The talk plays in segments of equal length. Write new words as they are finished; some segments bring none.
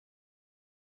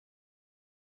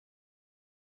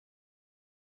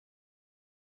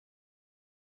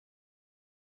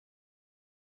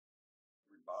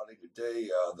everybody. Today,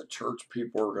 the church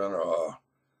people are gonna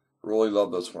really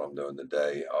love this what I'm doing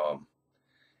today.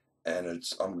 And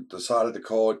I'm decided to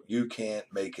call it "You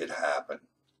Can't Make It Happen."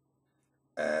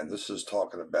 And this is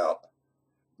talking about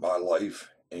my life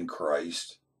in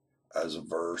Christ as a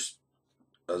verse,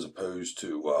 as opposed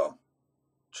to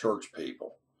church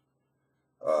people,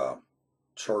 uh,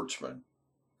 churchmen,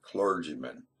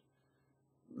 clergymen,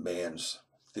 man's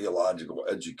theological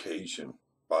education,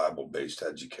 Bible-based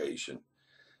education.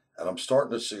 And I'm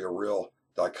starting to see a real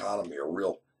dichotomy, a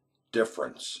real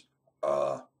difference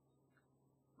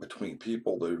between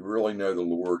people that really know the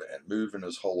Lord and move in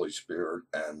His Holy Spirit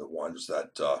and the ones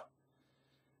that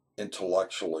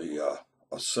intellectually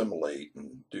assimilate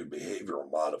and do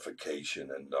behavioral modification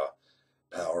and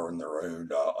power in their own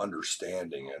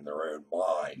understanding and their own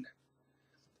mind.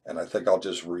 And I think I'll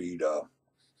just read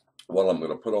what I'm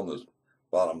going to put on the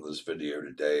bottom of this video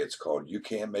today. It's called "You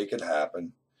Can't Make It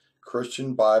Happen: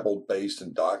 Christian Bible-Based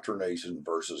Indoctrination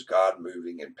versus God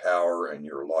Moving in Power in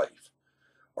Your Life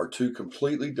are two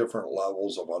completely different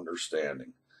levels of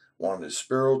understanding. One is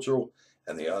spiritual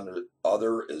and the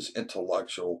other is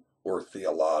intellectual or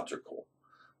theological.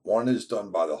 One is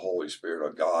done by the Holy Spirit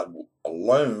of God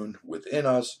alone within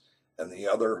us, and the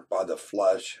other by the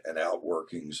flesh and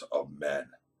outworkings of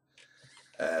men."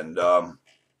 And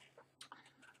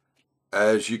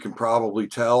as you can probably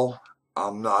tell,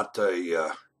 I'm not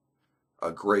a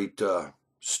great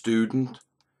student,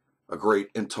 a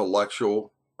great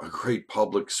intellectual, a great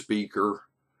public speaker,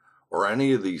 or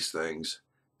any of these things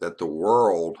that the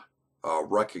world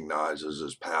recognizes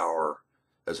as power,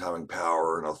 as having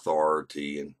power and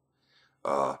authority, and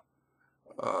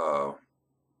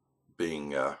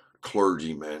being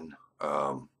clergymen,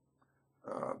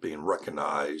 being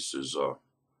recognized as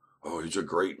oh, he's a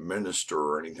great minister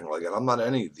or anything like that. I'm not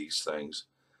any of these things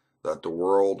that the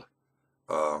world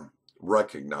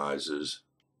recognizes,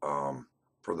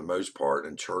 for the most part,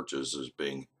 in churches as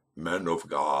being men of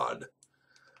God.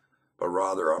 But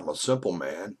rather, I'm a simple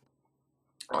man.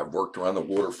 I've worked around the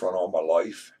waterfront all my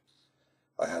life.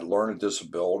 I had learning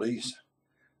disabilities.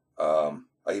 I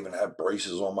even had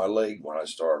braces on my leg when I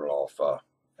started off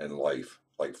in life,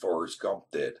 like Forrest Gump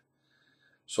did.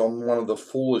 So I'm one of the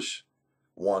foolish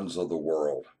ones of the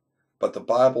world. But the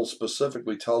Bible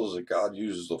specifically tells us that God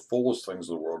uses the foolish things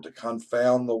of the world to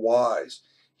confound the wise.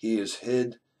 He has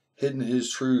hidden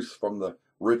His truth from the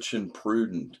rich and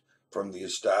prudent, from the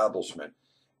establishment,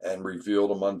 and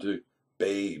revealed them unto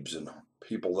babes and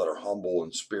people that are humble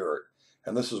in spirit.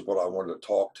 And this is what I wanted to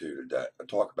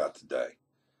talk about today.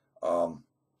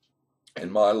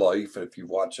 In my life, if you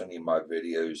watch any of my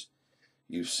videos,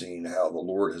 you've seen how the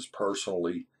Lord has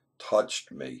personally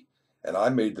touched me. And I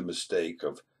made the mistake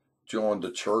of joining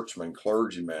the churchmen,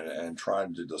 clergymen, and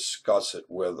trying to discuss it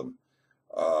with them.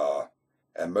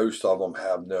 And most of them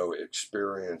have no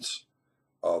experience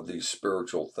of these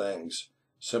spiritual things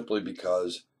simply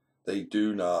because they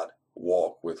do not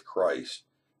walk with Christ.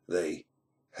 They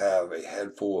have a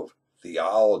head full of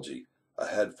theology, a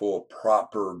head full of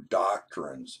proper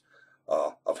doctrines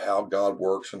of how God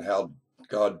works and how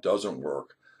God doesn't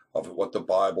work, of what the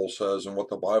Bible says and what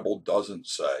the Bible doesn't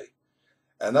say.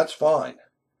 And that's fine.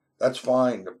 That's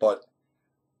fine. But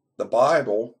the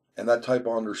Bible and that type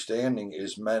of understanding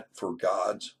is meant for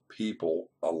God's people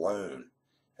alone.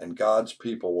 And God's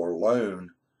people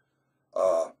alone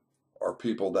are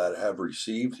people that have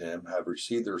received Him, have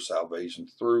received their salvation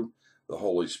through the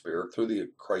Holy Spirit, through the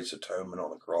Christ's atonement on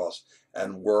the cross,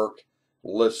 and work,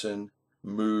 listen,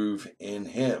 move in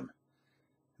Him.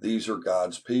 These are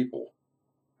God's people.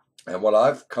 And what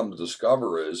I've come to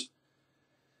discover is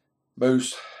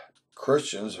most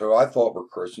Christians who I thought were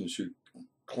Christians who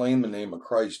claim the name of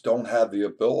Christ don't have the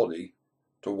ability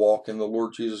to walk in the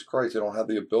Lord Jesus Christ. They don't have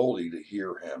the ability to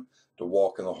hear Him, to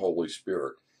walk in the Holy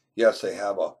Spirit. Yes, they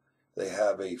have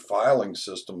a filing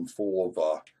system full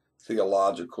of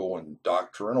theological and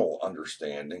doctrinal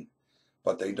understanding,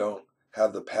 but they don't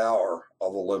have the power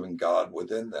of the living God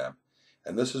within them.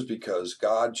 And this is because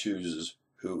God chooses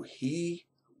who He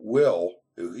wills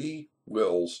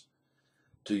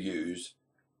to use,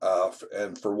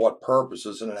 and for what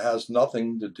purposes. And it has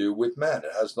nothing to do with men.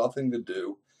 It has nothing to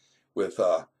do with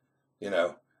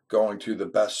going to the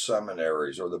best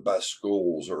seminaries or the best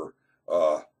schools or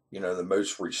the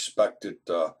most respected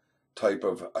type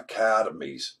of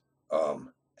academies,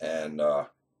 and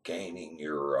gaining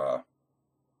your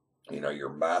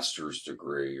master's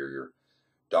degree or your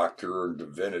doctor of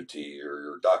divinity or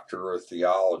your doctor of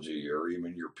theology or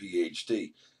even your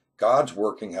PhD. God's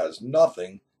working has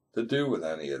nothing to do with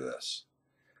any of this.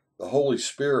 The Holy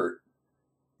Spirit,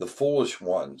 the foolish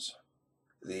ones,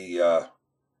 the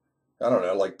I don't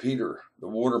know, like Peter, the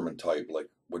waterman type, like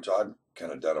which I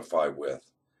can identify with.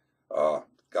 Uh,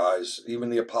 Guys, even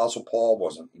the Apostle Paul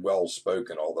wasn't well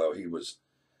spoken, although he was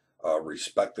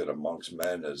respected amongst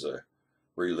men as a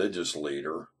religious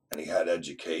leader, and he had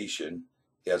education.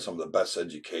 He had some of the best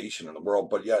education in the world,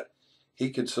 but yet he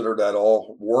considered that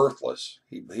all worthless.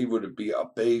 He would be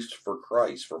abased for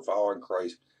Christ, for following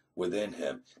Christ within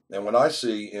him. And when I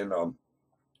see in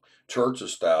church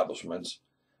establishments,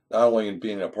 not only in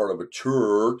being a part of a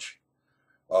church,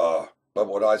 but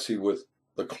what I see with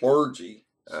the clergy,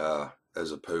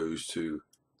 as opposed to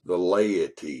the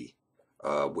laity,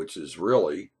 which is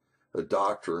really the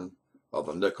doctrine of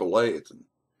the Nicolaitans,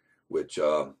 which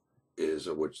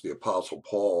which the Apostle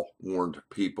Paul warned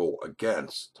people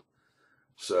against.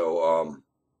 So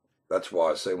that's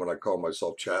why I say when I call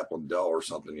myself Chaplain Dell or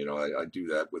something, I do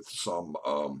that with some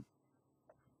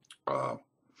I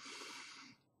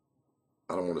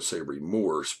don't want to say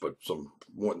remorse, but some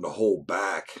wanting to hold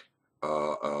back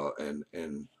and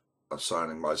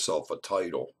assigning myself a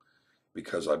title,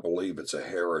 because I believe it's a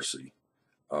heresy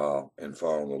in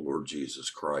following the Lord Jesus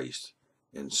Christ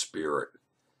in spirit.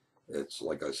 It's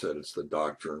like I said, it's the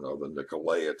doctrine of the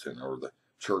Nicolaitan, or the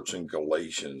church in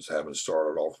Galatians, having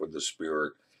started off with the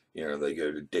Spirit. They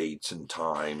go to dates and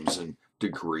times and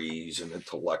degrees and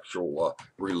intellectual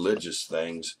religious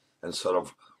things instead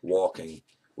of walking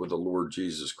with the Lord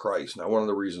Jesus Christ. Now, one of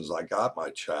the reasons I got my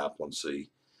chaplaincy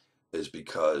is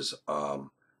because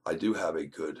I do have a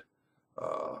good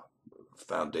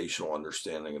foundational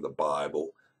understanding of the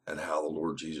Bible and how the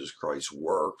Lord Jesus Christ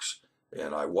works.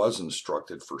 And I was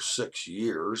instructed for 6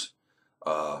 years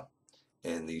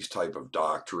in these type of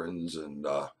doctrines and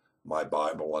my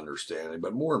Bible understanding.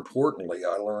 But more importantly,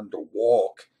 I learned to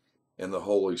walk in the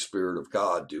Holy Spirit of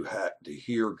God, to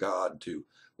hear God, to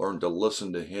learn to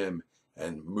listen to Him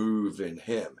and move in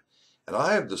Him. And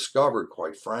I have discovered,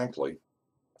 quite frankly,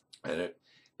 and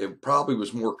it probably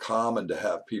was more common to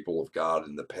have people of God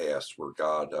in the past, where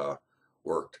God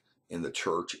worked in the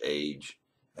church age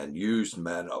and used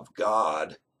men of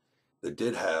God that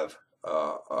did have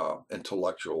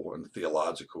intellectual and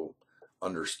theological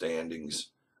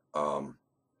understandings, and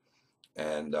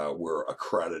were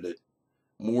accredited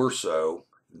more so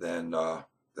than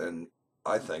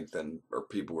I think or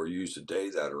people are used today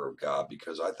that are of God,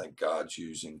 because I think God's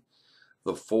using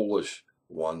the foolish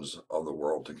ones of the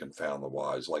world to confound the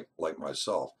wise, like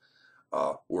myself,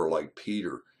 or like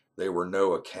Peter. They were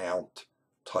no account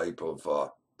type of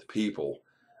people.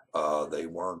 They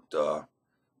weren't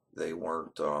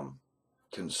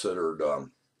considered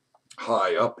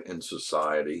high up in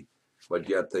society, but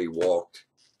yet they walked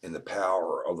in the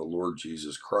power of the Lord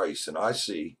Jesus Christ. And I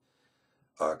see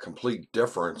a complete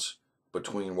difference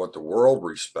between what the world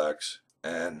respects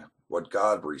and what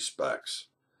God respects.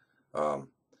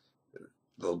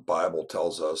 The Bible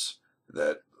tells us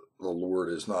that the Lord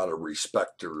is not a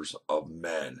respecter of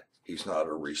men. He's not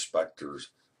a respecter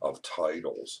of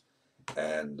titles.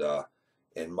 And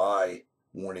in my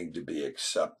wanting to be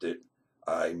accepted,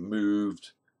 I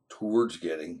moved towards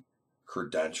getting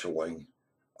credentialing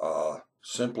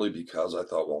simply because I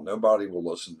thought, well, nobody will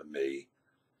listen to me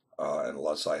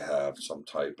unless I have some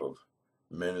type of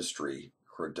ministry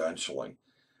credentialing.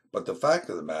 But the fact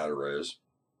of the matter is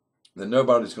that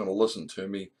nobody's going to listen to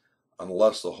me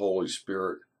unless the Holy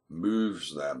Spirit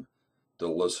moves them to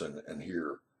listen and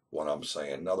hear what I'm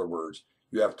saying. In other words,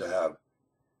 you have to have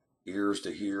ears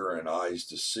to hear and eyes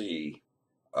to see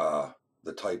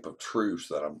the type of truths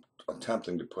that I'm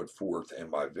attempting to put forth in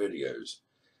my videos.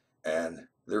 And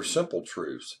they're simple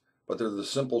truths, but they're the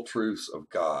simple truths of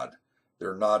God.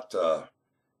 They're not, I'm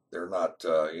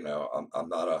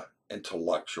not an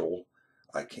intellectual.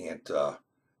 I can't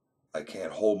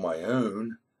hold my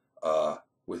own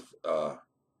with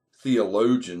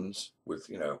theologians, with,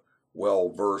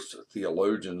 well-versed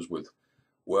theologians, with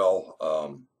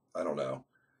I don't know,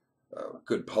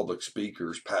 good public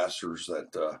speakers, pastors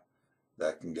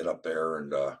that can get up there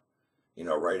and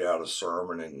write out a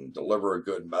sermon and deliver a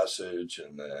good message,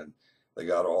 and then they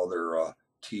got all their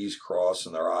T's crossed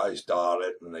and their I's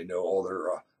dotted, and they know all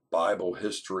their Bible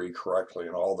history correctly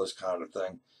and all this kind of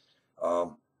thing.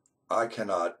 I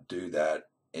cannot do that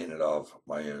in and of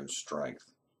my own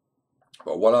strength.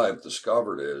 But what I've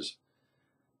discovered is,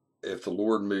 if the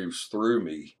Lord moves through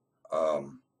me,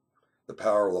 the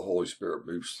power of the Holy Spirit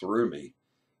moves through me,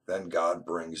 then God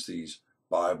brings these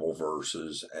Bible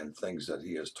verses and things that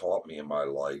He has taught me in my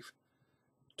life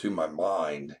to my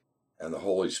mind, and the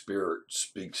Holy Spirit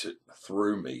speaks it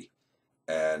through me.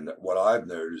 And what I've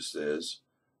noticed is,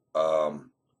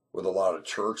 with a lot of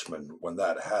churchmen, when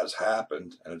that has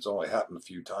happened, and it's only happened a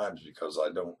few times because I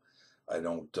I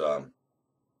don't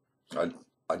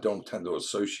I don't tend to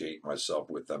associate myself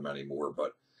with them anymore.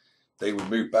 But they would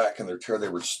move back in their chair. They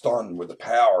were stunned with the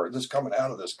power that's coming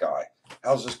out of this guy.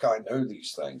 How does this guy know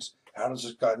these things? How does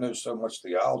this guy know so much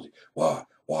theology? Why,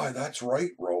 that's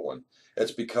right, Roland.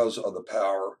 It's because of the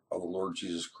power of the Lord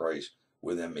Jesus Christ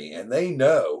within me. And they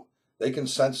know, they can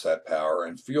sense that power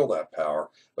and feel that power,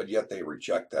 but yet they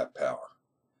reject that power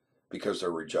because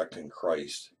they're rejecting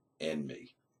Christ in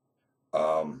me.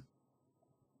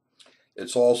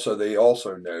 It's also, they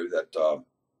also know that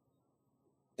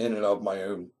in and of my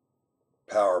own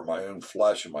power, my own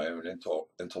flesh, and my own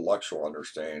intellectual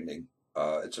understanding,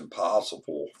 it's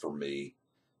impossible for me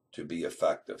to be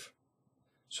effective.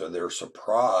 So they're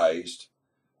surprised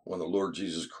when the Lord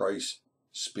Jesus Christ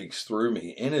speaks through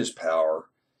me in his power,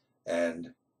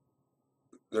 and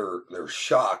they're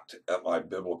shocked at my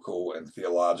biblical and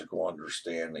theological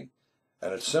understanding.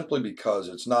 And it's simply because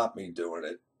it's not me doing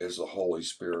it, it's the Holy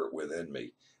Spirit within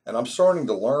me. And I'm starting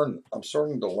to learn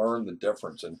the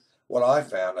difference. And what I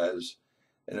found is,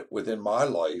 within my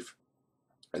life,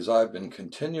 is I've been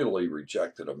continually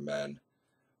rejected of men,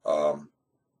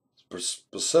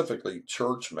 specifically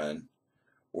churchmen,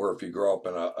 or if you grow up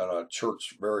in a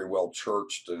church, very well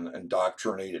churched and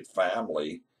indoctrinated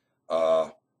family,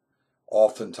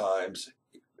 oftentimes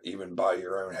even by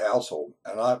your own household,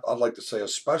 and I'd like to say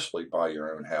especially by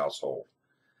your own household.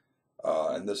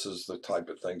 And this is the type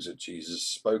of things that Jesus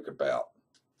spoke about,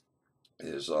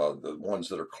 is the ones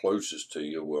that are closest to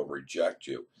you will reject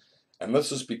you. And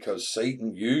this is because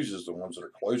Satan uses the ones that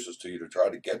are closest to you to try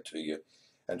to get to you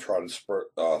and try to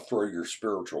throw your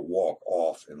spiritual walk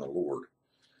off in the Lord.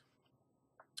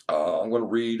 I'm going to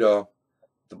read the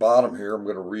bottom here. I'm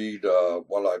going to read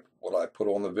what I put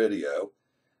on the video,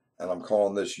 and I'm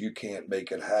calling this "You Can't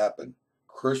Make It Happen."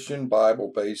 Christian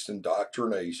Bible-based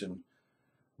indoctrination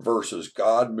versus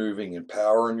God moving in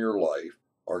power in your life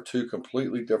are two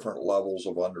completely different levels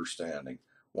of understanding.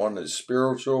 One is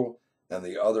spiritual and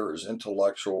the other is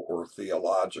intellectual or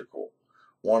theological.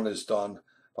 One is done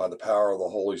by the power of the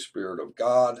Holy Spirit of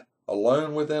God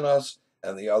alone within us,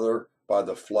 and the other by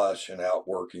the flesh and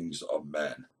outworkings of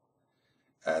men.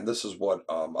 And this is what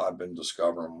I've been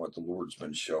discovering, what the Lord's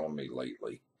been showing me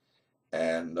lately.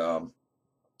 And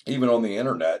even on the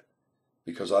internet,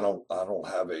 because I don't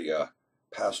have a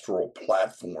pastoral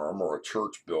platform or a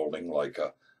church building like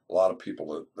a lot of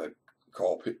people that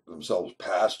call themselves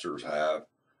pastors have.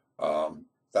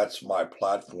 That's my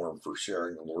platform for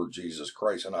sharing the Lord Jesus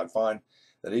Christ. And I find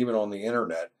that even on the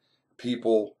internet,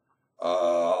 people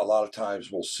a lot of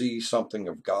times will see something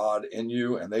of God in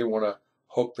you, and they want to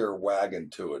hook their wagon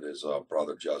to it, as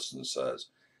Brother Justin says.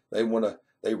 They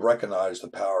recognize the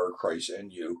power of Christ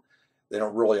in you. They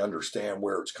don't really understand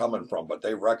where it's coming from, but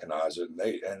they recognize it,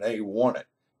 and they want it.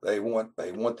 They want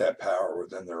that power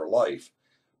within their life.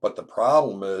 But the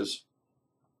problem is,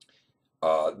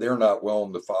 they're not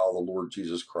willing to follow the Lord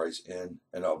Jesus Christ in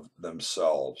and of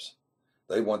themselves.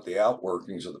 They want the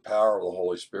outworkings of the power of the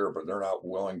Holy Spirit, but they're not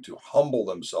willing to humble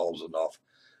themselves enough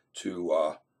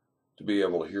to be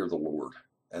able to hear the Lord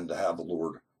and to have the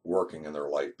Lord working in their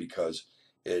life, because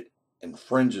it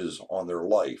infringes on their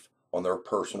life, on their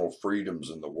personal freedoms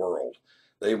in the world.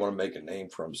 They want to make a name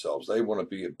for themselves. They want to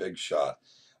be a big shot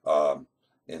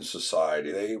in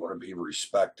society. They want to be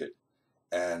respected,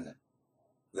 and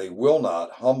they will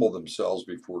not humble themselves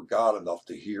before God enough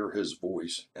to hear his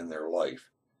voice in their life.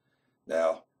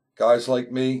 Now, guys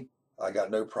like me, I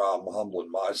got no problem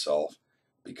humbling myself,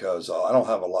 because I don't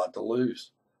have a lot to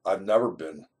lose. I've never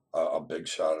been a big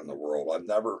shot in the world. I've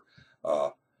never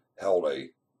held a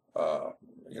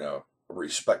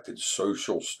respected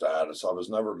social status. I was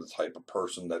never the type of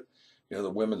person that, the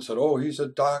women said, "Oh, he's a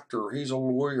doctor, he's a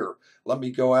lawyer, let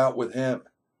me go out with him."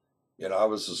 I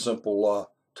was a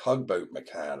simple tugboat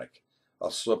mechanic,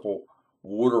 a simple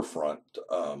waterfront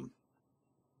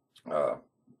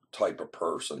type of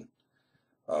person.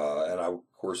 And of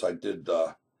course, I did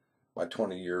my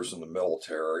 20 years in the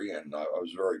military, and I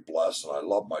was very blessed, and I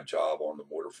loved my job on the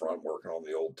waterfront, working on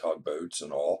the old tugboats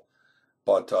and all.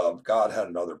 But God had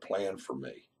another plan for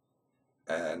me.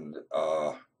 And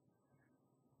I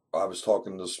was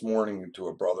talking this morning to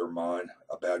a brother of mine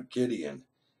about Gideon.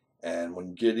 And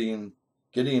when Gideon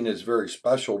is very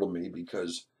special to me,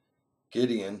 because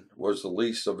Gideon was the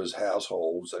least of his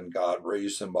households, and God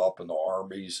raised him up in the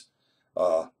armies.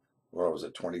 What was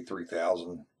it,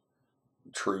 23,000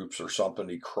 troops or something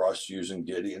he crushed using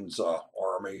Gideon's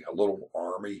army, a little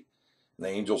army. And the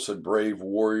angel said, "Brave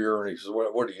warrior." And he says,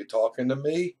 what are you talking to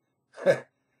me?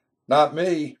 Not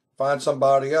me. Find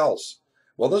somebody else.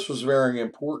 Well, this was very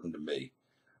important to me.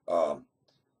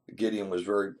 Gideon was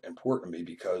very important to me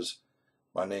because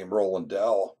my name Roland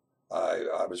Dell,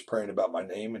 I was praying about my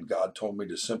name, and God told me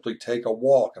to simply take a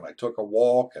walk. And I took a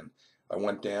walk, and I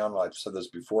went down. I've said this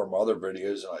before in my other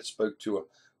videos, and I spoke to a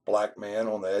black man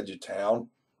on the edge of town,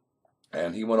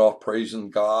 and he went off praising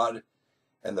God,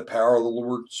 and the power of the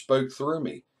Lord spoke through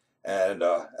me. And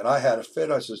I had a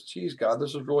fit. I says, geez, God,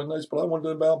 this is really nice, but I wanted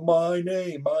about my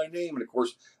name, my name. And of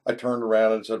course, I turned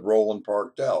around and said, Roland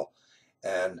Park Dell.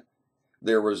 And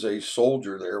there was a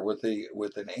soldier there with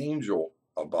an angel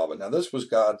above it. Now, this was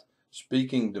God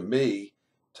speaking to me,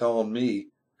 telling me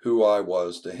who I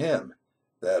was to him,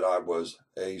 that I was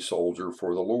a soldier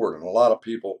for the Lord. And a lot of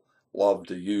people love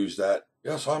to use that.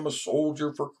 Yes, I'm a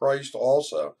soldier for Christ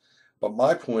also. But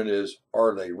my point is,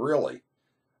 are they really?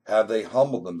 Have they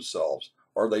humbled themselves?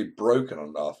 Are they broken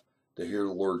enough to hear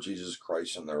the Lord Jesus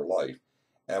Christ in their life?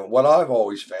 And what I've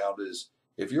always found is,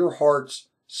 if your heart's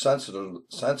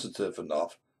sensitive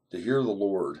enough to hear the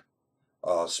Lord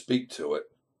speak to it,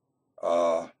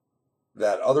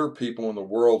 that other people in the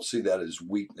world see that as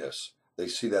weakness. They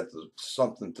see that as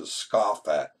something to scoff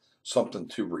at, something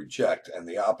to reject. And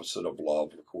the opposite of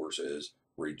love, of course, is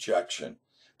rejection,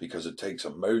 because it takes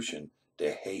emotion to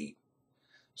hate.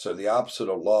 So the opposite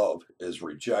of love is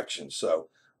rejection. So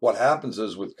what happens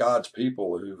is, with God's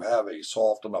people who have a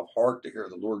soft enough heart to hear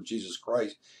the Lord Jesus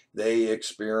Christ, they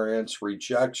experience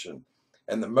rejection.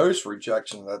 And the most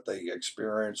rejection that they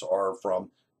experience are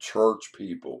from church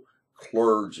people,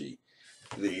 clergy,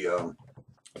 the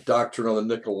doctrine of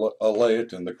the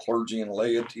Nicolaitan, the clergy and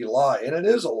laity lie. And it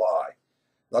is a lie.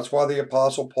 That's why the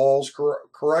Apostle Paul's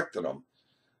corrected them.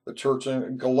 The church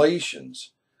in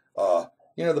Galatians,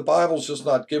 the Bible's just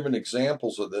not giving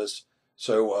examples of this,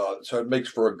 so it makes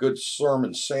for a good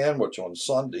sermon sandwich on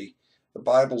Sunday. The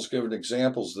Bible's giving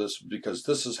examples of this because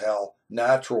this is how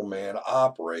natural man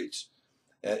operates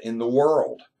in the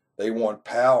world. They want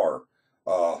power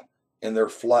in their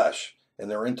flesh, in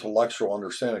their intellectual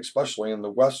understanding, especially in the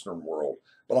Western world.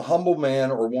 But a humble man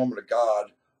or woman of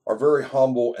God are very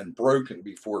humble and broken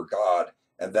before God,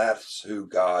 and that's who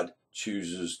God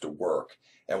chooses to work.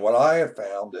 And what I have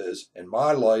found is, in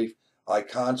my life, I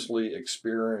constantly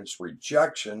experience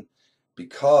rejection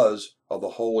because of the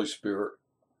Holy Spirit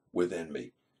within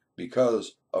me,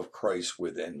 because of Christ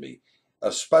within me,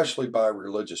 especially by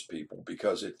religious people,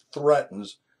 because it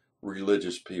threatens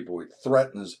religious people. It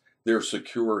threatens their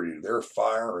security, their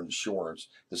fire insurance,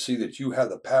 to see that you have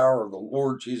the power of the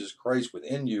Lord Jesus Christ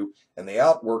within you and the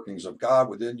outworkings of God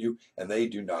within you, and they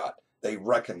do not. They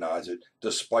recognize it,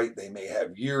 despite they may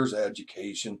have years of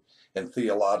education and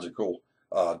theological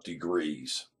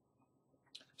degrees.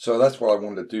 So that's what I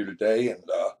wanted to do today, and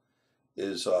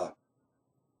is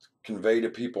convey to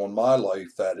people in my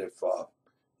life that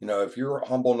if you're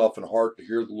humble enough in heart to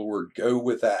hear the Lord, go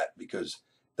with that, because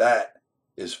that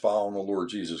is following the Lord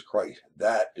Jesus Christ.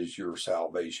 That is your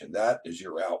salvation. That is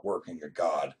your outworking of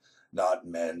God, not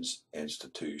men's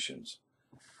institutions.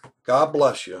 God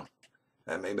bless you.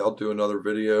 And maybe I'll do another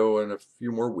video in a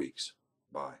few more weeks.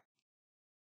 Bye.